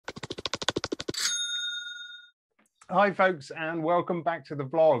Hi, folks, and welcome back to the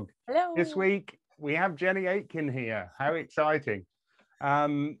vlog. Hello. This week, we have Jenny Aitken here. How exciting.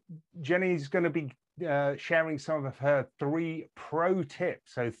 Jenny's going to be sharing some of her 3 pro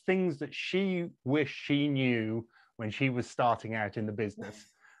tips, so things that she wished she knew when she was starting out in the business.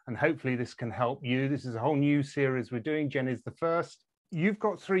 And hopefully this can help you. This is a whole new series we're doing. Jenny's the first. You've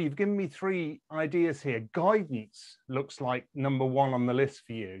given me 3 ideas here. Guidance looks like number 1 on the list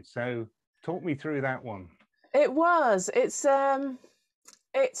for you. So talk me through that one. It's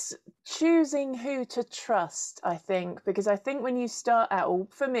choosing who to trust, I think, because I think when you start out, or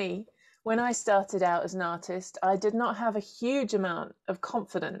for me, when I started out as an artist, I did not have a huge amount of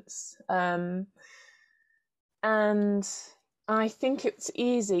confidence. And I think it's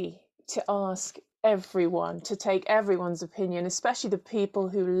easy to ask everyone, to take everyone's opinion, especially the people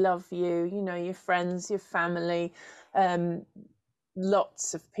who love you, you know, your friends, your family,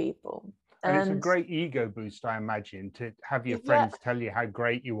 lots of people. And it's a great ego boost, I imagine, to have your friends tell you how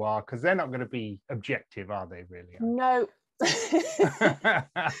great you are, because they're not going to be objective, are they, really? No.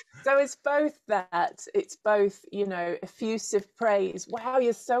 So it's both that. It's both, you know, effusive praise. Wow,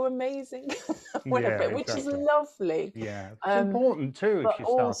 you're so amazing. Whatever, yeah, which is lovely. Yeah, it's important too if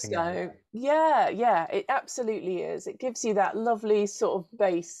you're starting out. Yeah, it absolutely is. It gives you that lovely sort of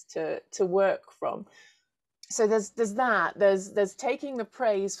base to work from. So there's taking the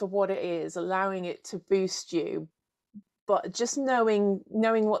praise for what it is, allowing it to boost you, but just knowing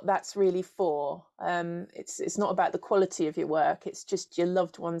what that's really for. It's not about the quality of your work, it's just your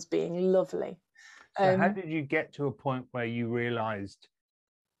loved ones being lovely. So how did you get to a point where you realized,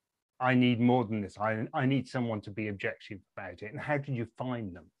 I need more than this, I need someone to be objective about it, and how did you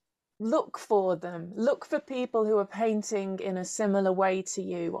find them? Look for them. Look for people who are painting in a similar way to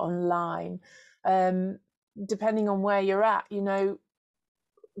you online. Depending on where you're at, you know,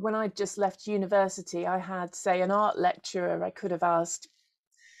 when I just left university, I had, say, an art lecturer I could have asked.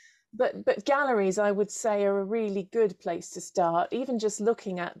 But galleries, I would say, are a really good place to start, even just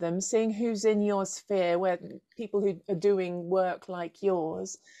looking at them, seeing who's in your sphere, where people who are doing work like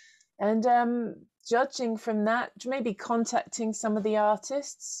yours, and judging from that, maybe contacting some of the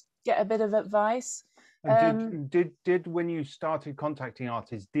artists, get a bit of advice. And did when you started contacting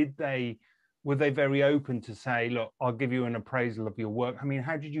artists, were they very open to say, look, I'll give you an appraisal of your work? I mean,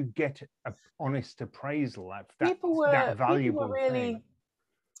 how did you get an honest appraisal of that valuable thing?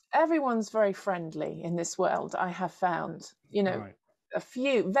 Everyone's very friendly in this world, I have found, you know, right.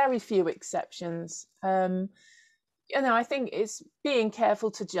 Very few exceptions. You know, I think it's being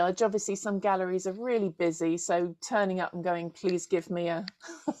careful to judge. Obviously, some galleries are really busy, so turning up and going, please give me a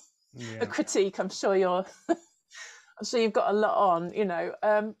critique, I'm sure you've got a lot on, you know,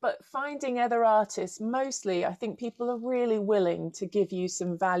 but finding other artists, mostly, I think people are really willing to give you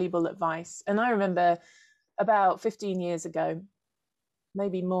some valuable advice. And I remember about 15 years ago,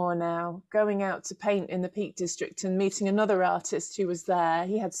 maybe more now, going out to paint in the Peak District and meeting another artist who was there.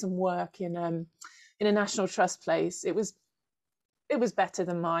 He had some work in a National Trust place. It was better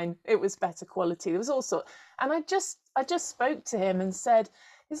than mine. It was better quality. There was all sorts. And I just spoke to him and said,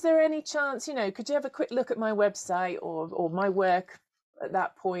 is there any chance, you know, could you have a quick look at my website or my work at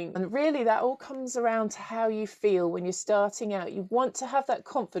that point? And really, that all comes around to how you feel when you're starting out. You want to have that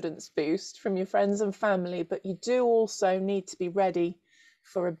confidence boost from your friends and family, but you do also need to be ready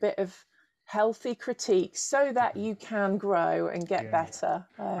for a bit of healthy critique so that you can grow and get better.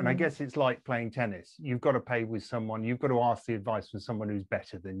 And I guess it's like playing tennis. You've got to play with someone. You've got to ask the advice from someone who's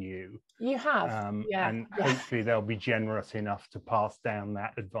better than you. You have. And hopefully they'll be generous enough to pass down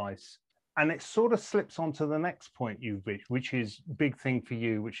that advice. And it sort of slips onto the next point you've reached, which is big thing for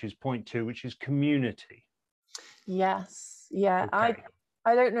you, which is point 2, which is community. Yes. Yeah. Okay.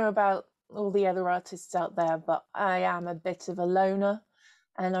 I don't know about all the other artists out there, but I am a bit of a loner.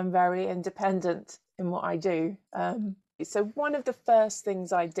 And I'm very independent in what I do. So one of the first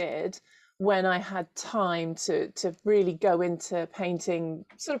things I did when I had time to really go into painting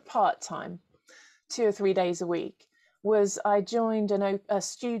sort of part-time, 2 or 3 days a week, was I joined a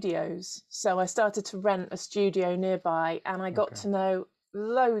studios. So I started to rent a studio nearby, and I got to know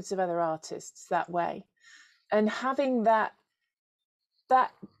loads of other artists that way. And having that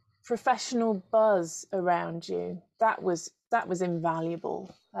professional buzz around you, that was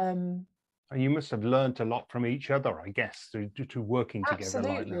invaluable. And you must have learned a lot from each other, I guess, to working together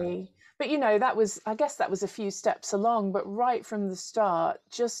like that. But you know, I guess that was a few steps along, but right from the start,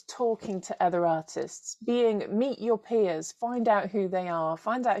 just talking to other artists, meet your peers, find out who they are,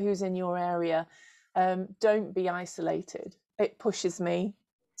 find out who's in your area. Don't be isolated. It pushes me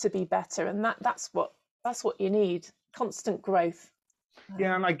to be better, and that's what you need, constant growth.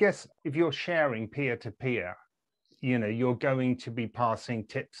 Yeah, and I guess if you're sharing peer to peer, you know, you're going to be passing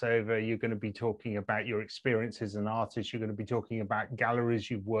tips over. You're going to be talking about your experience as an artist. You're going to be talking about galleries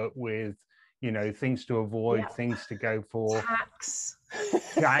you've worked with, you know, things to avoid, things to go for. Tax.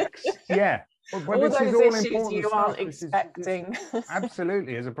 Yeah. Well, all this those is all issues important you stuff. aren't expecting.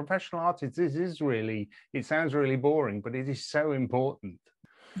 Absolutely. As a professional artist, this is really, it sounds really boring, but it is so important.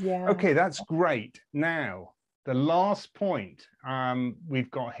 Yeah. Okay, that's great. Now, the last point we've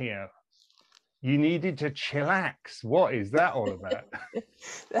got here. You needed to chillax. What is that all about?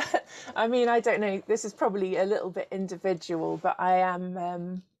 I mean, I don't know. This is probably a little bit individual, but I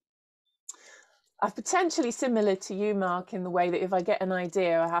am I'm potentially similar to you, Mark, in the way that if I get an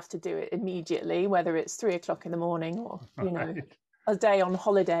idea, I have to do it immediately, whether it's 3 o'clock in the morning or, you know, a day on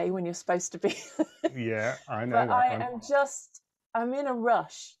holiday when you're supposed to be. Yeah, I know but that I one. am just, I'm in a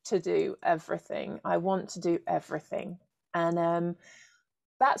rush to do everything. I want to do everything. And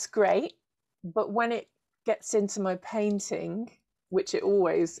that's great. But when it gets into my painting, which it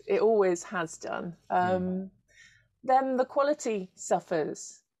always has done, then the quality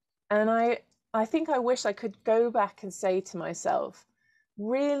suffers. And I think I wish I could go back and say to myself,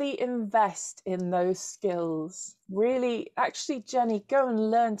 really invest in those skills. Really, actually, Jenny, go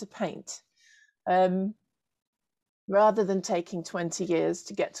and learn to paint. Rather than taking 20 years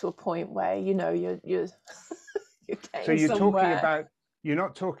to get to a point where, you know, you're getting so you're somewhere.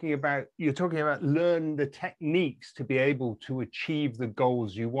 talking about, you're talking about learn the techniques to be able to achieve the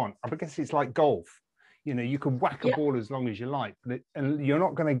goals you want. I guess it's like golf. You know, you can whack a ball as long as you like, but and you're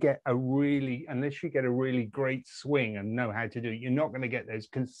not going to get unless you get a really great swing and know how to do it, you're not going to get those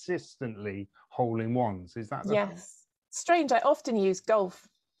consistently hole-in-ones. Is that yes? Strange. I often use golf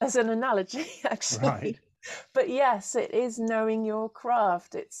as an analogy, actually. Right. But yes, it is knowing your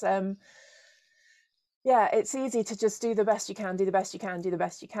craft. It's yeah, it's easy to just do the best you can, do the best you can, do the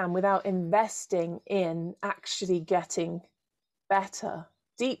best you can without investing in actually getting better,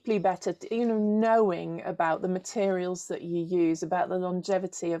 deeply better, you know, knowing about the materials that you use, about the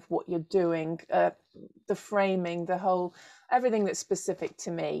longevity of what you're doing, the framing, the whole, everything that's specific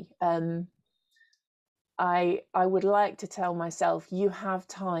to me. I would like to tell myself, you have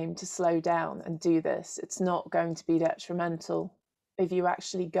time to slow down and do this. It's not going to be detrimental if you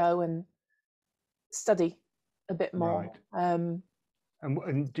actually go and study a bit more. Right.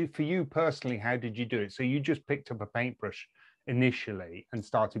 And for you personally, how did you do it? So you just picked up a paintbrush initially and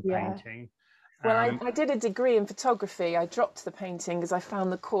started painting. Well, I did a degree in photography. I dropped the painting because I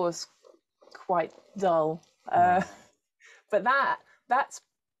found the course quite dull. But that's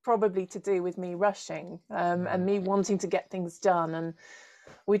probably to do with me rushing and me wanting to get things done. And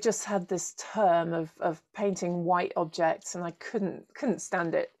we just had this term of painting white objects, and I couldn't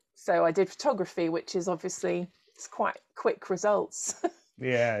stand it. So I did photography, which is obviously it's quite quick results.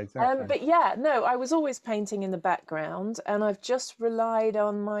 Yeah, exactly. But yeah, no, I was always painting in the background, and I've just relied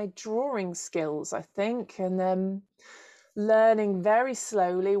on my drawing skills, I think, and learning very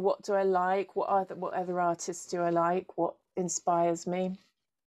slowly what do I like, what other artists do I like, what inspires me,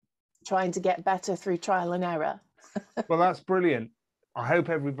 trying to get better through trial and error. Well, that's brilliant. I hope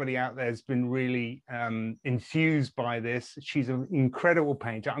everybody out there has been really enthused by this. She's an incredible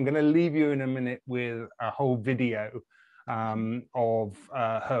painter. I'm going to leave you in a minute with a whole video of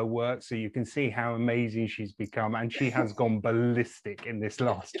her work so you can see how amazing she's become. And she has gone ballistic in this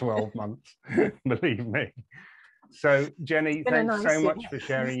last 12 months, believe me. So, Jenny, thanks so much for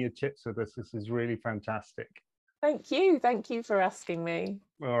sharing your tips with us. This is really fantastic. Thank you. Thank you for asking me.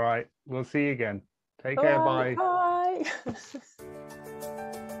 All right. We'll see you again. Take care. Bye. Bye.